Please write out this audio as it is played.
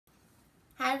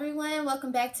Hi everyone,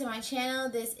 welcome back to my channel.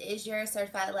 This is your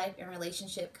certified life and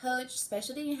relationship coach,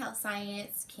 specialty in health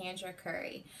science, Kendra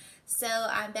Curry. So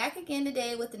I'm back again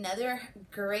today with another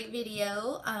great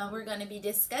video. We're going to be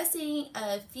discussing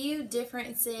a few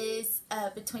differences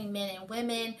between men and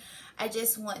women. I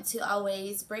just want to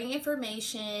always bring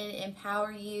information, empower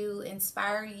you,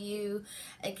 inspire you.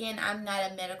 Again, I'm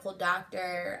not a medical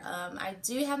doctor. I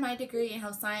do have my degree in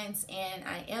health science and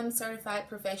I am certified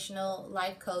professional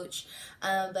life coach.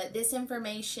 But this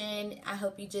information, I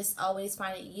hope you just always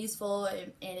find it useful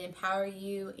and empower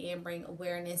you and bring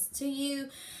awareness to you.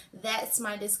 That's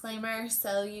my disclaimer.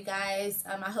 So you guys,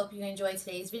 I hope you enjoyed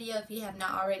today's video. If you have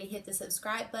not already, hit the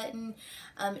subscribe button,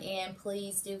 and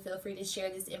please do feel free to share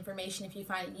this information if you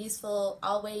find it useful.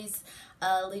 Always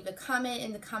leave a comment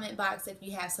in the comment box if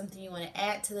you have something you want to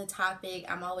add to the topic.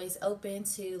 I'm always open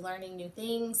to learning new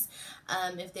things.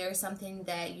 If there's something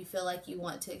that you feel like you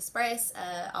want to express,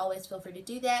 always feel free to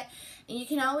do that. And you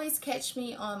can always catch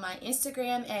me on my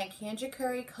Instagram at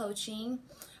candracurrycoaching,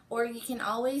 or you can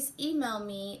always email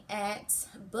me at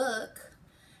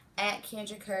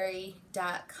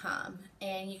book@candracurry.com.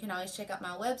 And you can always check out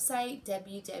my website,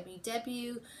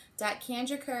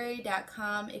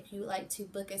 www.candracurry.com, if you would like to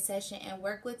book a session and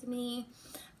work with me.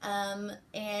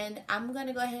 And I'm going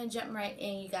to go ahead and jump right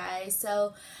in, you guys.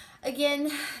 So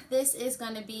again, this is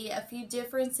going to be a few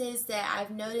differences that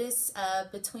I've noticed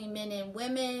between men and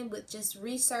women with just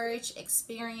research,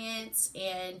 experience,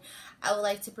 and I would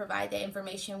like to provide that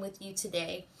information with you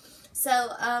today. So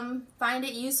find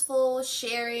it useful,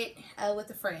 share it with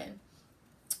a friend.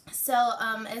 So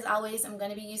as always, I'm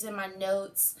going to be using my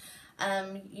notes.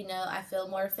 You know, I feel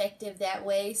more effective that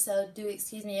way, so do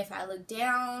excuse me if I look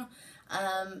down.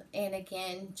 And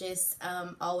again, just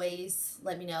always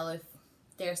let me know if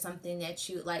there's something that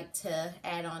you'd like to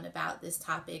add on about this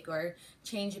topic or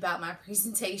change about my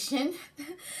presentation.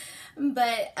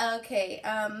 But okay,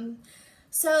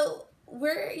 so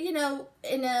we're, you know,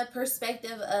 in a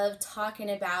perspective of talking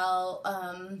about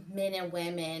men and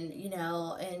women, you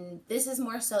know, and this is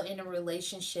more so in a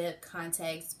relationship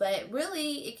context, but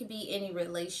really it could be any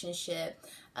relationship,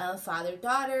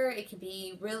 father-daughter, it could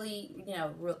be really, you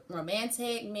know,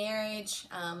 romantic, marriage,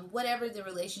 whatever the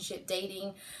relationship,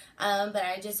 dating, but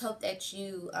I just hope that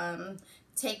you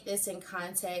take this in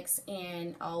context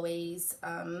and always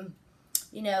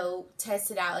you know, test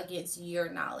it out against your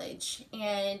knowledge.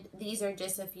 And these are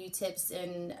just a few tips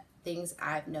and things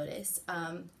I've noticed.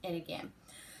 And again,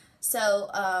 so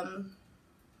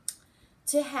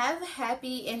to have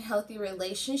happy and healthy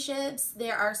relationships,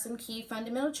 there are some key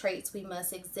fundamental traits we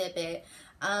must exhibit.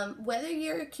 Whether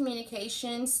your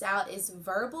communication style is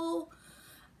verbal,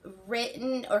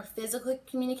 written, or physical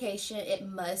communication, it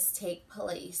must take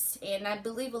place. And I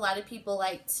believe a lot of people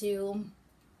like to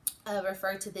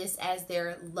refer to this as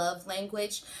their love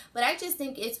language, but I just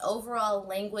think it's overall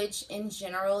language in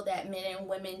general that men and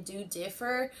women do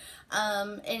differ,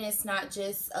 and it's not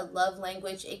just a love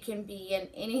language, it can be an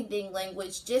anything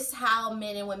language, just how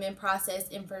men and women process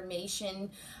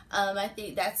information. I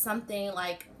think that's something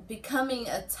like becoming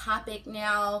a topic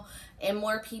now, and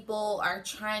more people are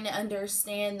trying to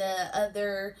understand the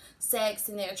other sex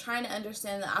and they're trying to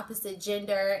understand the opposite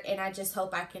gender, and I just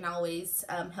hope I can always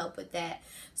help with that.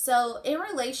 So in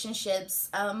relationships,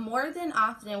 more than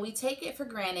often we take it for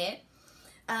granted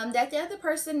that the other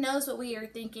person knows what we are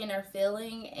thinking or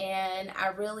feeling, and I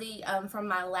really from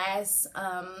my last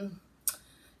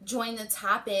join the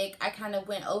topic, I kind of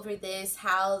went over this,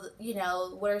 how, you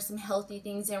know, what are some healthy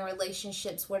things in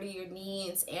relationships, what are your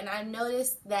needs, and I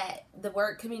noticed that the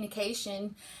word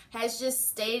communication has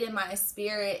just stayed in my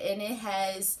spirit, and it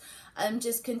has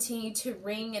just continued to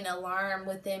ring an alarm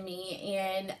within me.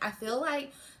 And I feel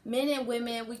like men and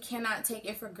women, we cannot take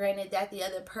it for granted that the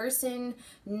other person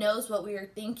knows what we are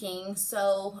thinking.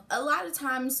 So a lot of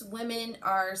times women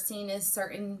are seen as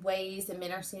certain ways and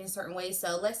men are seen as certain ways.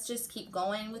 So let's just keep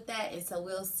going with that. And so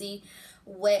we'll see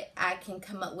what I can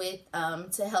come up with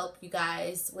to help you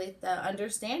guys with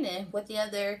understanding what the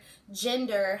other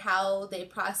gender, how they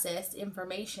process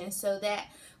information, so that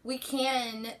we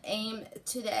can aim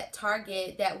to that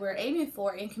target that we're aiming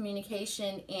for in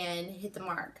communication and hit the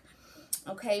mark.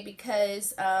 Okay,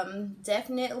 because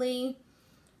definitely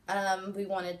we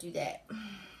want to do that.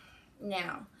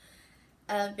 Now,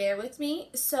 bear with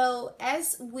me. So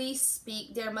as we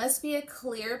speak, there must be a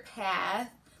clear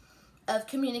path of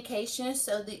communication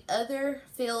so the other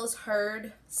feels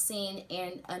heard, seen,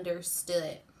 and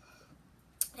understood.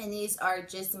 And these are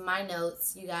just my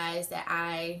notes, you guys, that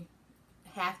I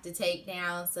have to take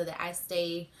down so that I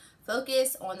stay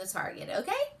focused on the target,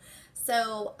 okay?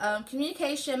 So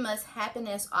communication must happen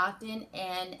as often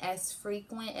and as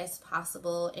frequent as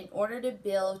possible in order to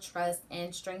build trust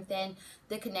and strengthen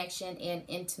the connection and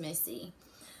intimacy.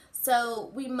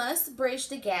 So we must bridge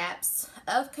the gaps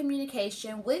of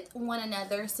communication with one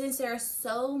another, since there are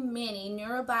so many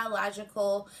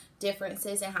neurobiological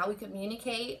differences in how we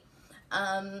communicate.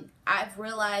 I've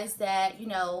realized that,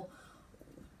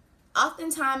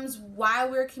 oftentimes why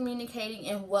we're communicating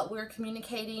and what we're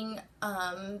communicating,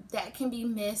 that can be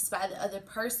missed by the other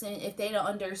person if they don't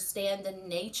understand the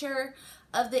nature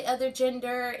of the other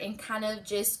gender, and kind of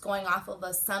just going off of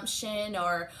assumption,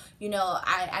 or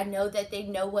I know that they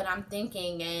know what I'm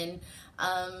thinking, and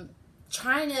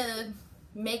trying to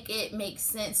make it make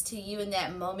sense to you in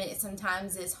that moment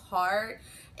sometimes is hard,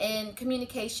 and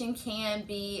communication can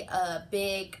be a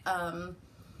big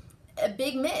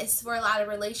miss for a lot of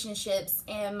relationships,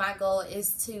 and my goal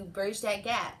is to bridge that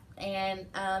gap. And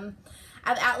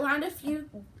I've outlined a few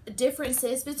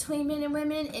differences between men and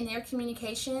women in their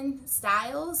communication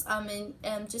styles,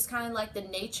 and just kind of like the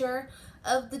nature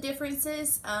of the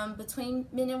differences between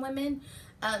men and women.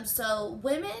 So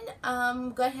women,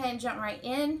 go ahead and jump right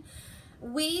in.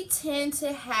 We tend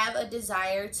to have a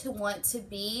desire to want to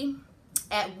be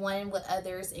at one with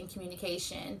others in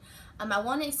communication. I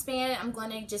want to expand. I'm going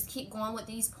to just keep going with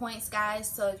these points, guys.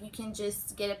 So if you can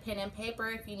just get a pen and paper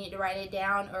if you need to write it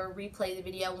down, or replay the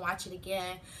video and watch it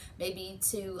again, maybe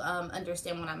to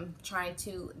understand what I'm trying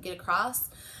to get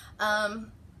across.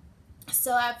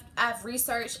 So I've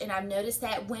researched, and I've noticed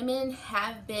that women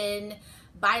have been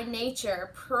by nature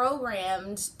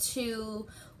programmed to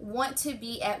want to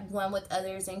be at one with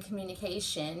others in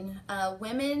communication.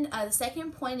 The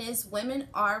second point is women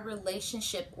are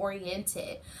relationship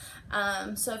oriented.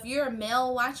 So if you're a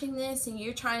male watching this and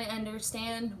you're trying to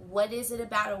understand what is it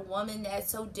about a woman that's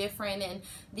so different, and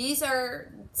these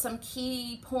are some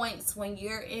key points when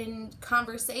you're in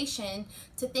conversation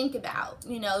to think about.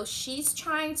 She's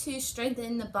trying to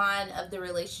strengthen the bond of the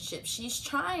relationship. She's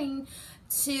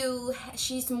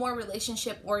more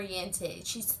relationship oriented.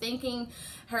 She's thinking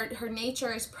her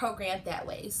nature is programmed that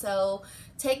way. So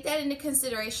take that into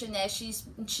consideration, that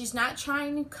she's not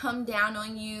trying to come down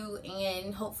on you,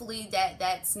 and hopefully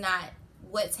that's not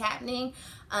what's happening.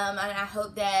 And I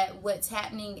hope that what's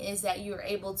happening is that you're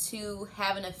able to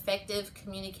have an effective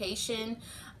communication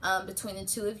between the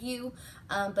two of you.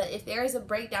 But if there is a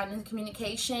breakdown in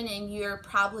communication and you're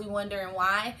probably wondering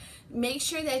why, make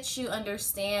sure that you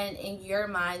understand in your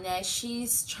mind that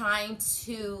she's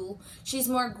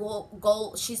more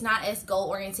goal, she's not as goal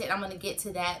oriented. I'm going to get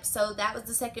to that. So that was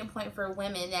the second point for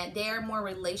women, that they're more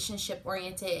relationship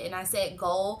oriented. And I said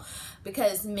goal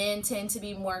because men tend to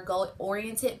be more goal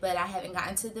oriented, but I haven't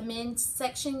gotten to the men's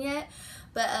section yet.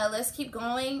 But let's keep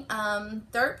going.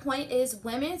 Third point is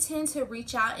women tend to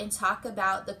reach out and talk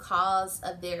about the cause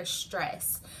of their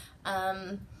stress.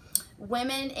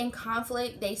 Women in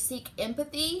conflict, they seek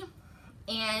empathy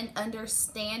and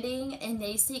understanding, and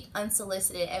they seek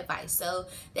unsolicited advice. So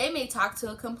they may talk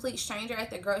to a complete stranger at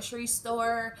the grocery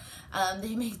store.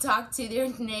 They may talk to their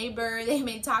neighbor. They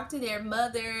may talk to their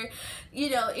mother.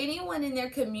 Anyone in their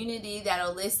community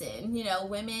that'll listen.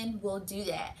 Women will do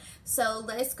that. So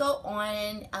let's go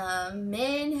on.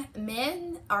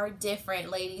 Men are different,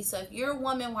 ladies. So if you're a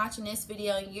woman watching this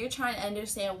video and you're trying to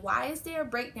understand why is there a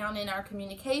breakdown in our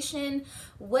communication,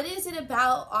 what is it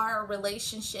about our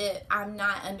relationship I'm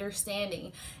not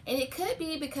understanding? And it could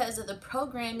be because of the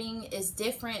programming is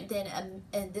different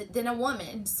than a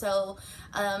woman. So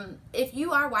if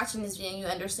you are watching this video and you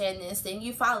understand this, then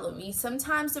you follow me.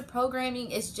 Sometimes the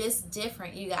programming is just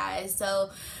different, you guys.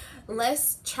 So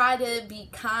let's try to be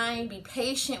kind, be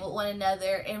patient with one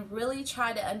another, and really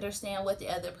try to understand what the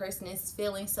other person is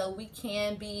feeling, so we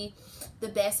can be the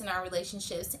best in our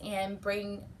relationships and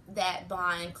bring that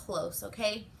bond close,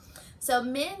 okay? So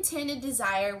men tend to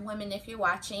desire, women if you're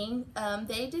watching,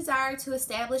 they desire to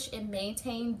establish and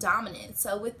maintain dominance.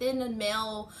 So within the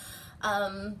male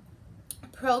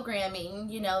programming,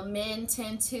 men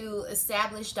tend to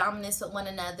establish dominance with one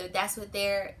another. That's what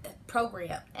they're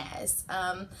programmed as.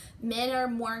 Men are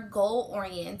more goal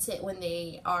oriented when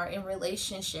they are in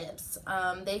relationships.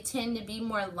 They tend to be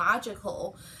more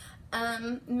logical.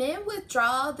 Men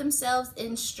withdraw themselves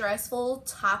in stressful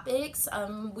topics.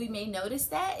 We may notice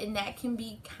that, and that can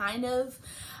be kind of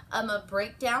a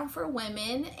breakdown for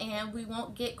women, and we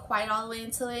won't get quite all the way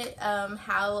into it,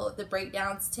 how the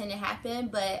breakdowns tend to happen,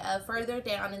 but further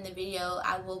down in the video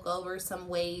I will go over some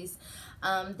ways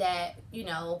that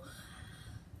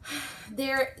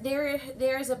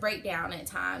there's a breakdown at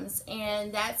times,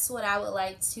 and that's what I would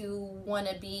like to want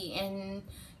to be in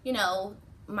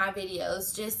my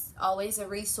videos. Just always a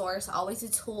resource, always a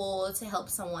tool to help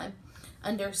someone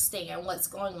understand what's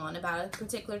going on about a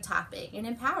particular topic and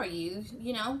empower you,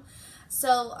 you know.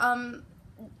 So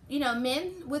you know,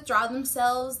 men withdraw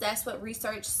themselves. That's what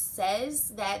research says,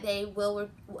 that they will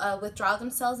withdraw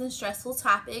themselves in stressful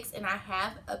topics, and I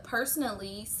have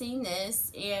personally seen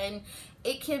this, and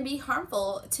it can be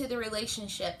harmful to the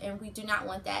relationship, and we do not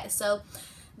want that. So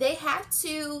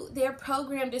they're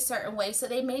programmed a certain way, so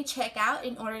they may check out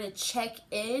in order to check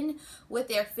in with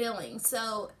their feelings.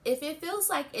 So if it feels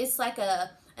like it's like an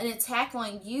attack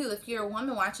on you, if you're a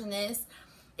woman watching this,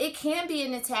 it can be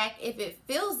an attack if it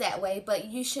feels that way, but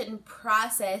you shouldn't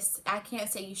process. I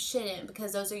can't say you shouldn't,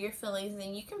 because those are your feelings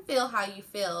and you can feel how you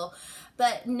feel.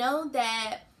 But know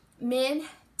that men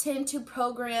tend to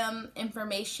program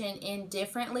information in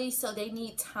differently, so they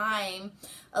need time,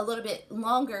 a little bit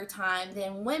longer time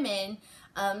than women,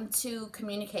 to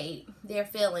communicate their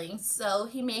feelings. So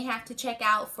he may have to check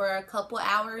out for a couple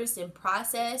hours and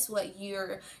process what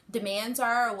your demands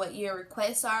are, or what your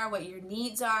requests are, what your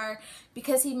needs are,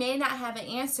 because he may not have an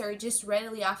answer just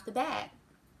readily off the bat.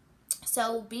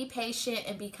 So be patient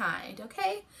and be kind,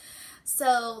 okay?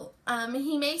 So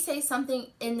he may say something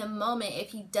in the moment,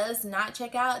 if he does not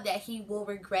check out, that he will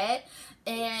regret,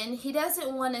 and he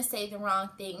doesn't want to say the wrong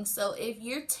thing. So if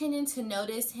you're tending to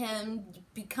notice him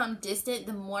become distant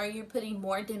the more you're putting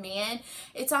more demand,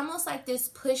 it's almost like this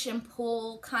push and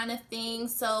pull kind of thing.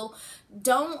 So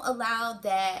don't allow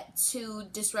that to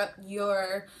disrupt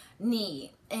your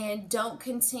need, and don't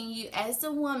continue as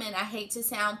a woman. I hate to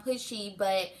sound pushy,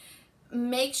 but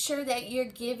make sure that you're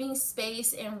giving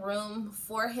space and room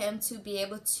for him to be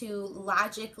able to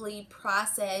logically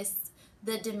process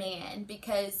the demand,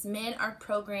 because men are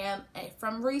programmed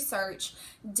from research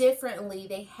differently.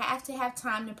 They have to have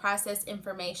time to process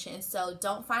information. So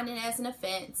don't find it as an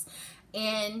offense,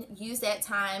 and use that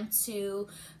time to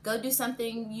go do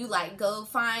something you like. Go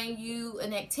find you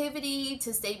an activity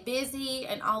to stay busy,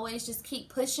 and always just keep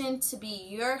pushing to be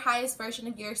your highest version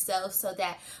of yourself, so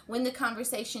that when the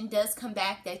conversation does come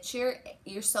back, that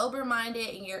you're sober-minded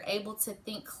and you're able to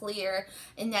think clear,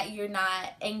 and that you're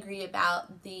not angry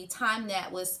about the time that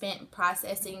was spent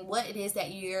processing what it is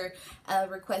that you're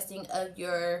requesting of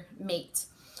your mate.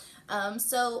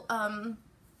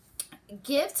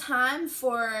 Give time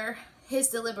for his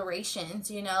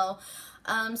deliberations, you know.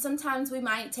 Sometimes we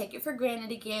might take it for granted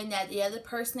again that the other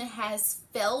person has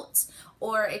felt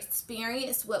or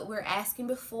experienced what we're asking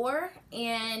before,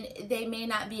 and they may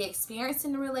not be experienced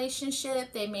in the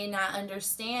relationship. They may not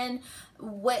understand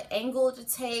what angle to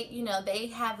take. You know, they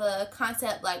have a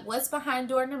concept like, what's behind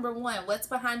door number one? What's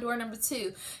behind door number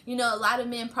two? You know, a lot of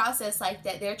men process like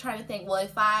that. They're trying to think, well,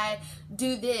 if I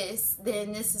do this,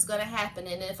 then this is going to happen,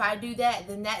 and if I do that,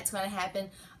 then that's going to happen.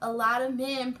 A lot of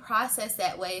men process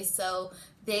that way, so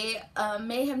they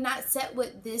may have not sat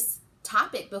with this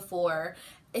topic before,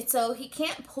 and so he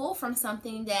can't pull from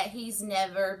something that he's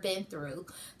never been through.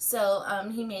 So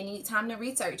he may need time to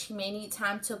research. He may need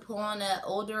time to pull on an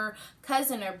older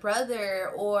cousin or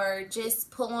brother, or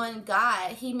just pull on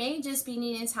God. He may just be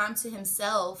needing time to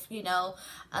himself, you know,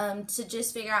 to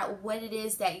just figure out what it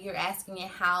is that you're asking and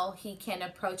how he can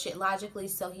approach it logically,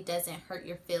 so he doesn't hurt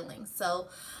your feelings. So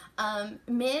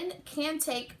men can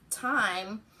take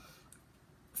time,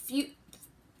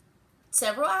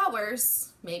 several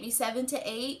hours, maybe 7 to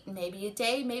 8, maybe a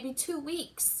day, maybe 2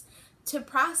 weeks to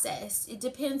process. It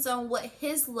depends on what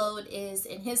his load is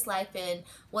in his life and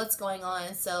what's going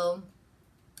on. So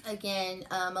again,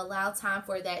 allow time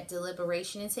for that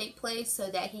deliberation to take place, so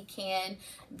that he can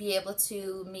be able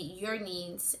to meet your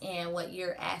needs and what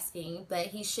you're asking. But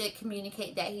he should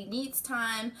communicate that he needs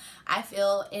time, I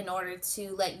feel, in order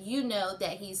to let you know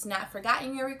that he's not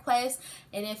forgotten your request.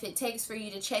 And if it takes for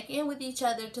you to check in with each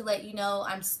other to let you know,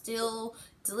 I'm still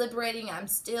deliberating, I'm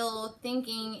still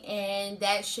thinking, and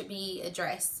that should be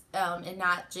addressed and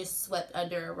not just swept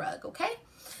under a rug, okay?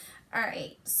 All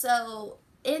right, so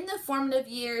in the formative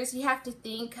years, you have to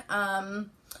think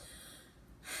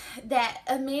that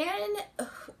a man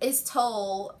is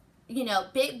told, you know,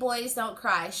 big boys don't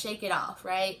cry, shake it off,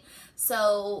 right?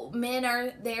 So men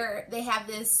are there, they have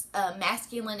this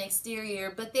masculine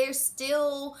exterior, but they're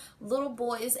still little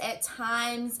boys at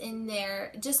times in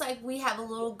there, just like we have a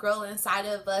little girl inside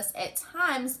of us at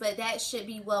times, but that should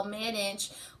be well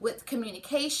managed with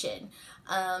communication.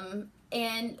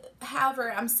 And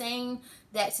however, I'm saying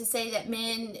that to say that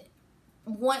men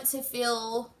want to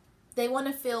feel, they want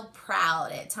to feel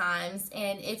proud at times.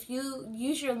 And if you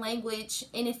use your language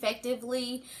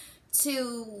ineffectively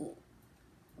to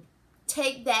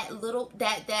take that little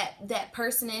that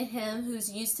person in him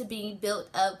who's used to being built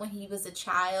up when he was a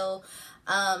child,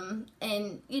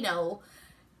 and you know,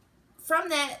 from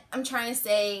that, I'm trying to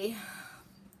say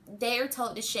they are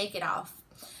told to shake it off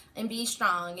and be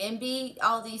strong and be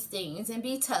all these things and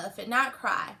be tough and not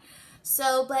cry.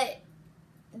 So, but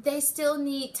they still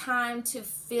need time to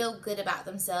feel good about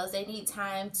themselves. They need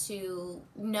time to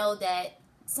know that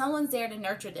someone's there to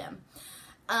nurture them.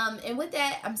 And with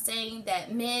that, I'm saying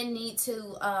that men need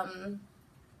to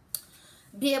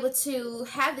be able to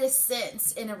have this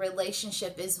sense in a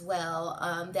relationship as well,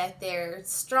 that they're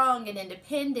strong and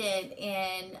independent,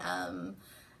 and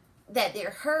that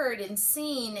they're heard and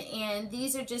seen. And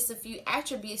these are just a few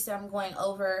attributes that I'm going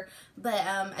over, but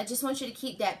I just want you to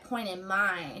keep that point in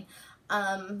mind.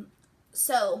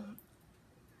 So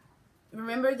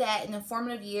remember that in the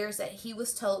formative years that he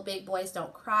was told, big boys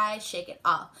don't cry, shake it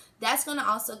off. That's going to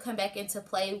also come back into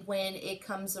play when it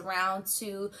comes around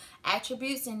to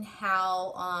attributes and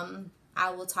how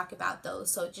I will talk about those.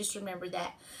 So just remember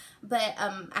that. But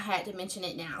I had to mention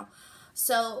it now.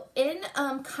 So in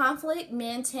conflict,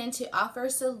 men tend to offer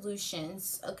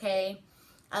solutions, okay?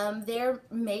 They're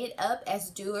made up as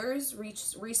doers.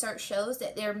 Research shows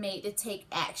that they're made to take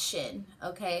action,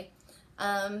 okay?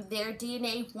 Their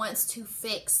DNA wants to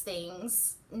fix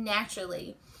things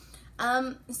naturally.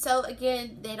 So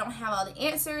again, they don't have all the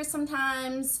answers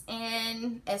sometimes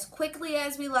and as quickly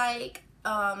as we like.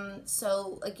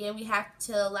 So again, we have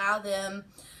to allow them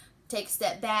take a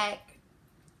step back,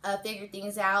 figure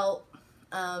things out.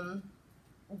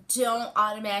 Don't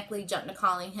automatically jump to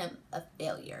calling him a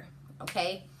failure,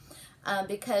 okay?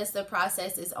 Because the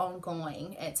process is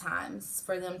ongoing at times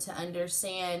for them to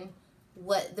understand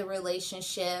what the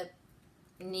relationship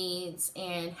needs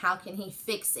and how can he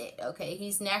fix it, okay?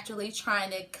 He's naturally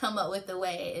trying to come up with a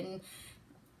way, and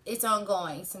it's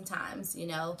ongoing sometimes, you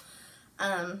know.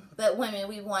 But women,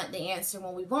 we want the answer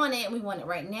when we want it, and we want it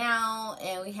right now,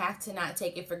 and we have to not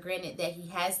take it for granted that he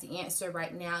has the answer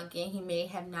right now. Again, he may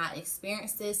have not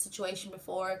experienced this situation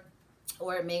before,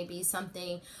 or it may be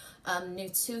something new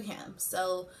to him.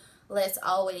 So let's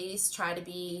always try to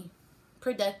be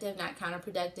productive, not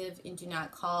counterproductive, and do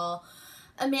not call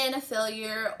a man a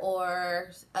failure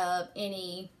or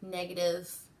any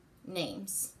negative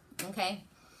names, okay?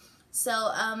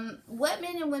 So what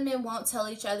men and women won't tell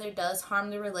each other does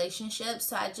harm the relationship.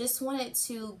 So I just wanted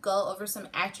to go over some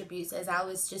attributes, as I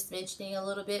was just mentioning a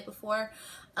little bit before,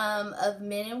 of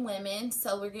men and women.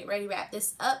 So we're getting ready to wrap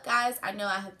this up, guys. I know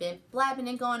I have been blabbing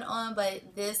and going on,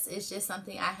 but this is just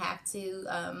something I have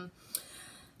to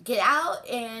get out,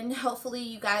 and hopefully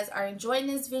you guys are enjoying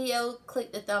this video.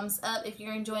 Click the thumbs up if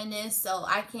you're enjoying this, so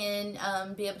I can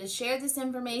be able to share this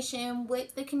information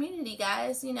with the community,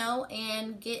 guys, you know,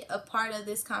 and get a part of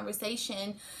this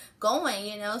conversation going,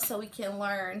 you know, so we can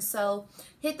learn. So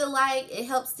hit the like, it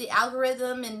helps the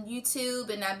algorithm and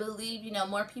YouTube, and I believe, you know,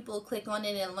 more people click on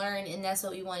it and learn, and that's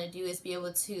what we want to do, is be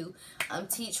able to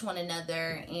teach one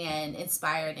another and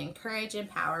inspire and encourage,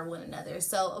 empower one another.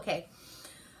 So okay,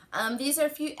 these are a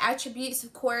few attributes.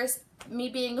 Of course, me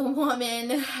being a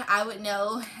woman, I would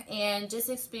know, and just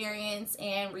experience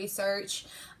and research.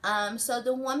 So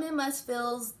the woman must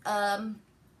feel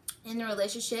in the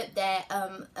relationship that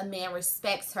a man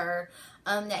respects her,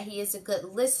 that he is a good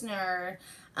listener,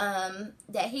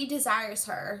 that he desires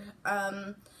her,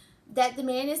 that the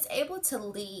man is able to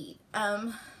lead,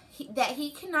 that he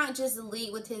cannot just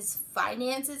lead with his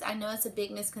finances. I know it's a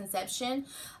big misconception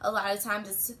a lot of times,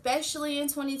 especially in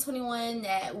 2021,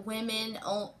 that women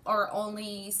are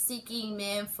only seeking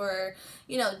men for,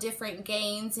 you know, different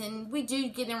gains. And we do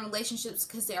get in relationships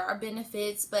because there are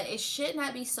benefits, but it should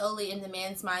not be solely in the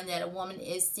man's mind that a woman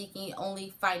is seeking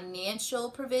only financial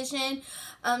provision.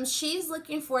 She's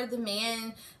looking for the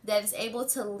man that is able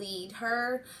to lead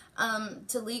her,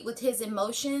 to lead with his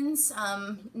emotions,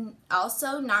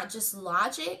 also not just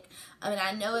logic. I mean,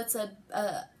 I know it's an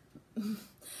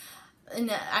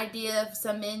idea of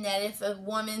some men that if a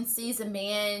woman sees a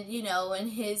man, you know, and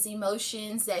his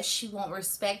emotions, that she won't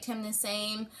respect him the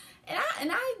same.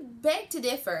 And I beg to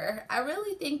differ. I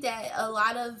really think that a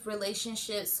lot of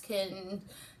relationships can,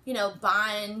 you know,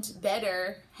 bond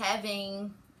better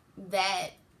having that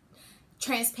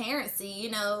transparency.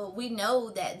 You know, we know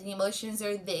that the emotions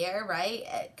are there, right?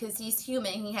 Because he's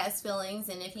human, he has feelings,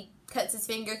 and if he cuts his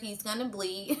finger, he's gonna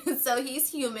bleed. So he's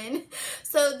human.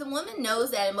 So the woman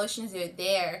knows that emotions are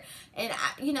there. And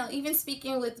I, you know, even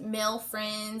speaking with male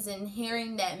friends and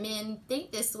hearing that men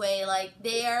think this way, like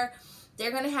they're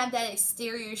gonna have that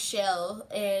exterior shell,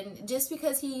 and just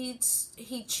because he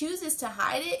chooses to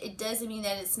hide it, it doesn't mean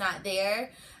that it's not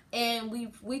there. And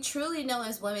we truly know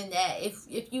as women that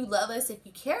if you love us, if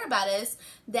you care about us,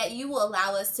 that you will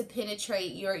allow us to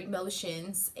penetrate your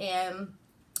emotions and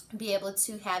be able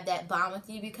to have that bond with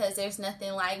you, because there's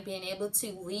nothing like being able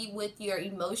to lead with your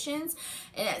emotions.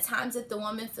 And at times, if the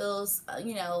woman feels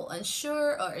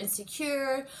unsure or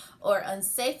insecure or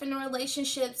unsafe in a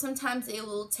relationship, sometimes it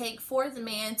will take for the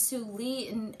man to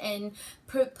lead and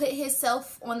put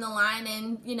himself on the line,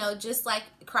 and just like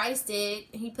Christ did,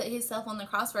 he put himself on the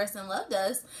cross for us and loved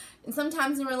us. And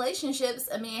sometimes in relationships,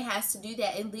 a man has to do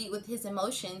that and lead with his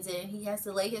emotions, and he has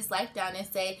to lay his life down and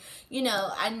say,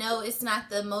 I know it's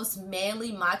not the most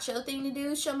manly macho thing to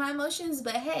do, show my emotions,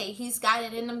 but hey, he's got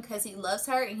it in him because he loves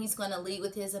her, and he's going to lead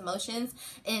with his emotions.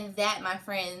 And that, my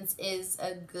friends, is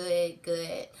a good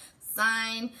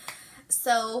sign.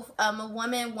 So a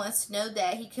woman wants to know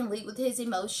that he can lead with his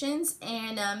emotions,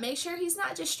 and make sure he's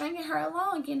not just stringing her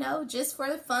along, just for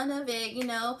the fun of it.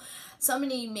 So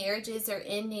many marriages are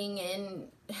ending in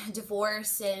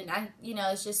divorce, and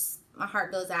it's just, my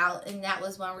heart goes out. And that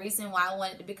was one reason why I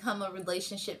wanted to become a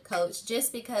relationship coach,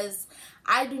 just because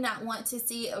I do not want to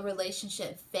see a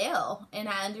relationship fail. And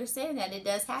I understand that it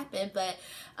does happen, but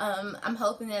I'm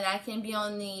hoping that I can be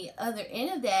on the other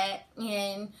end of that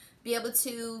and be able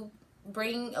to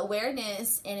bring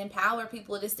awareness and empower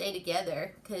people to stay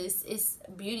together, because it's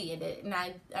beauty in it, and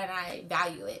I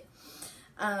value it.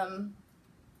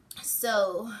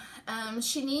 So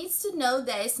she needs to know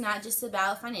that it's not just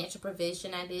about financial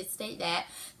provision. I did state that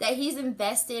he's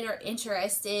invested or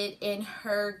interested in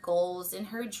her goals and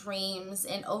her dreams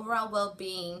and overall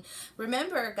well-being.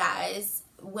 Remember, guys,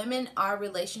 women are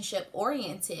relationship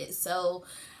oriented, so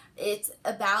it's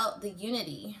about the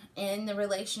unity in the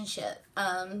relationship.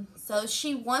 So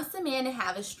she wants the man to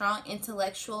have a strong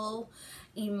intellectual,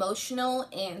 emotional,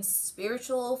 and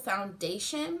spiritual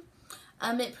foundation.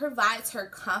 It provides her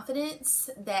confidence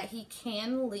that he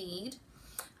can lead.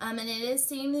 And it is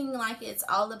seeming like it's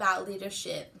all about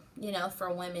leadership,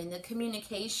 for women. The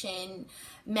communication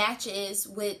matches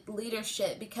with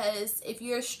leadership, because if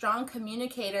you're a strong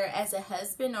communicator as a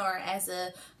husband or as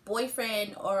a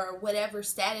boyfriend or whatever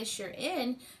status you're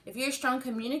in, if you're a strong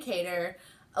communicator,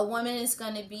 a woman is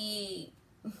going to be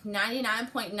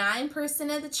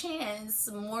 99.9% of the chance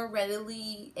more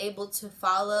readily able to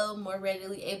follow, more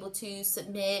readily able to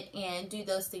submit and do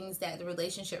those things that the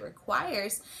relationship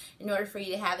requires in order for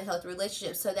you to have a healthy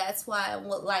relationship. So that's why I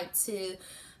would like to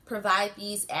provide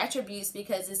these attributes,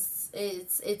 because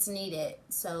it's needed.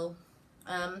 So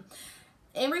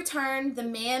in return, the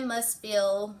man must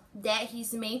feel that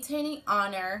he's maintaining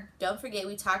honor. Don't forget,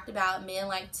 we talked about men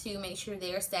like to make sure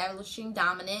they're establishing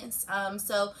dominance.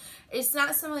 So it's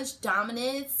not so much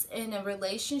dominance in a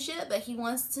relationship, but he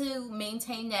wants to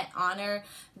maintain that honor,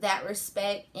 that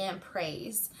respect, and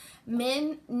praise.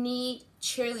 Men need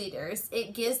cheerleaders.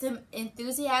 It gives them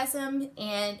enthusiasm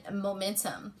and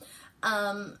momentum.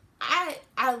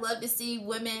 I love to see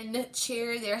women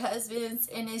cheer their husbands,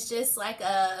 and it's just like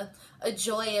a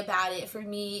joy about it for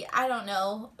me. I don't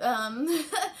know.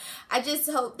 I just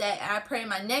hope that, I pray in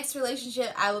my next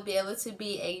relationship I will be able to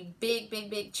be a big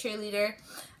cheerleader.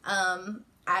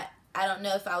 I don't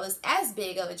know if I was as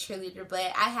big of a cheerleader,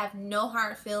 but I have no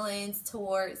hard feelings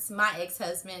towards my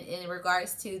ex-husband in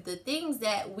regards to the things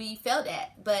that we failed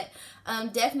at. But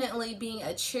definitely being a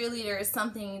cheerleader is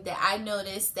something that I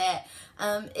noticed that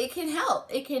it can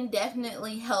help. It can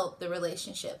definitely help the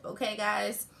relationship. Okay,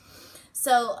 guys?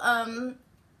 So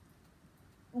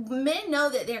men know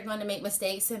that they're going to make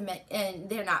mistakes and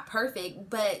they're not perfect.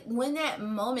 But when that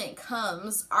moment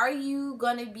comes, are you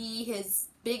going to be his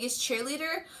biggest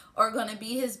cheerleader or going to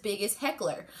be his biggest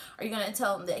heckler? Are you going to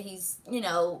tell him that he's,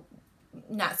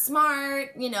 not smart,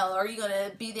 are you going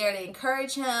to be there to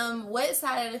encourage him? What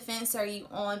side of the fence are you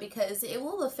on? Because it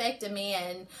will affect a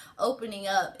man opening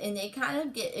up, and they kind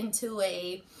of get into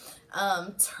a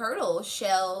turtle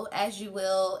shell, as you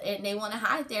will, and they want to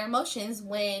hide their emotions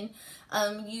when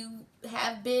you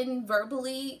have been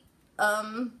verbally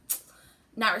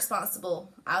not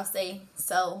responsible, I'll say.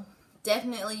 So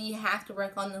definitely you have to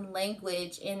work on the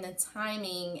language and the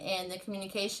timing and the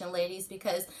communication, ladies,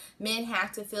 because men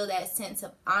have to feel that sense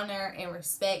of honor and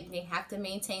respect. They have to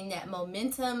maintain that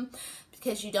momentum,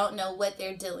 because you don't know what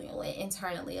they're dealing with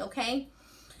internally, okay?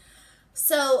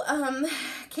 So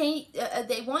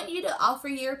they want you to offer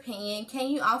your opinion. Can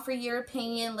you offer your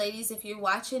opinion, ladies, if you're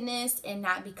watching this, and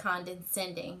not be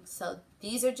condescending? So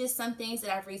these are just some things that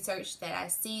I've researched that I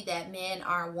see that men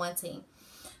are wanting.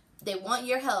 They want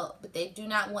your help, but they do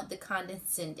not want the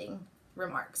condescending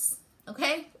remarks.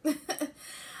 Okay? All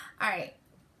right.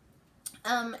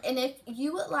 And if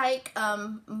you would like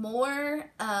more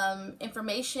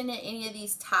information in any of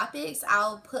these topics,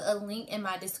 I'll put a link in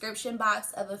my description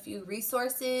box of a few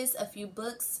resources, a few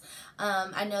books.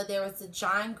 I know there was the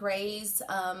John Gray's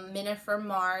Men Are From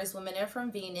Mars, Women Are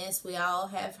From Venus. We all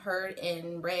have heard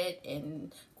and read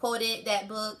and quoted that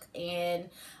book. And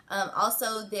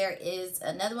also there is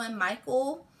another one,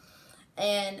 Michael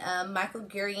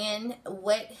Gurian,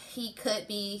 What He Could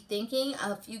Be Thinking.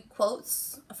 A few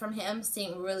quotes from him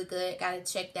seem really good. Gotta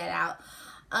check that out.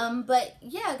 But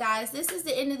yeah, guys, this is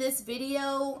the end of this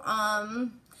video.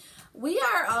 We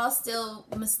are all still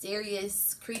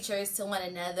mysterious creatures to one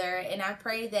another, and I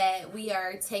pray that we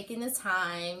are taking the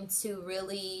time to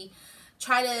really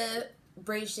try to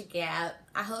bridge the gap.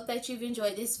 I hope that you've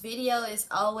enjoyed this video. As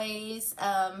always,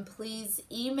 please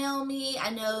email me.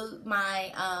 I know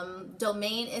my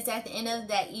domain is at the end of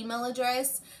that email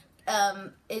address.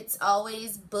 It's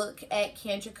always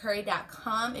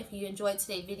book@candracurry.com. If you enjoyed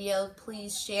today's video,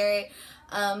 please share it.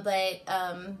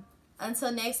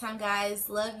 Until next time, guys,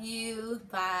 love you.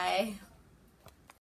 Bye.